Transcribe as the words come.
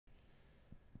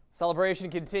Celebration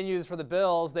continues for the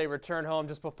Bills. They return home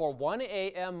just before 1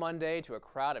 a.m. Monday to a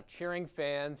crowd of cheering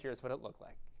fans. Here's what it looked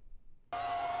like.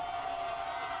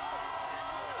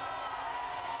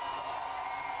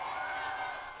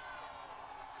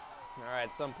 All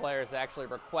right, some players actually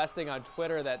requesting on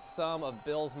Twitter that some of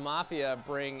Bills Mafia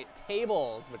bring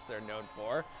tables, which they're known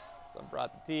for. Some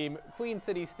brought the team Queen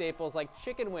City staples like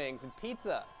chicken wings and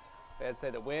pizza. Fans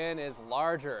say the win is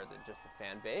larger than just the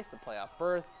fan base. The playoff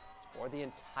berth is for the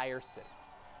entire city.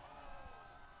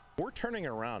 We're turning it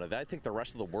around, and I think the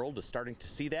rest of the world is starting to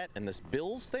see that. And this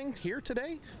Bills thing here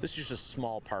today, this is just a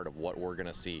small part of what we're going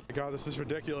to see. God, this is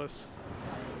ridiculous.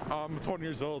 I'm 20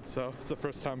 years old, so it's the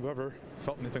first time I've ever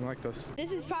felt anything like this.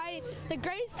 This is probably the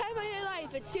greatest time of my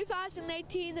life. It's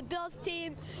 2018. The Bills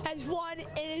team has won,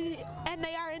 and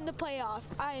they are in the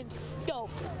playoffs. I am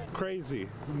stoked. Crazy.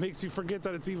 It makes you forget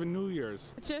that it's even New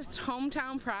Year's. It's just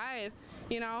hometown pride.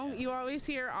 You know, you always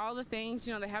hear all the things,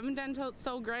 you know, they haven't done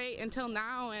so great until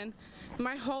now, and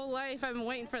my whole life I've been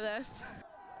waiting for this.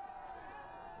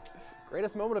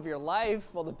 Greatest moment of your life?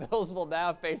 Well, the Bills will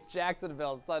now face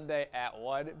Jacksonville Sunday at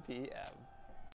 1 p.m.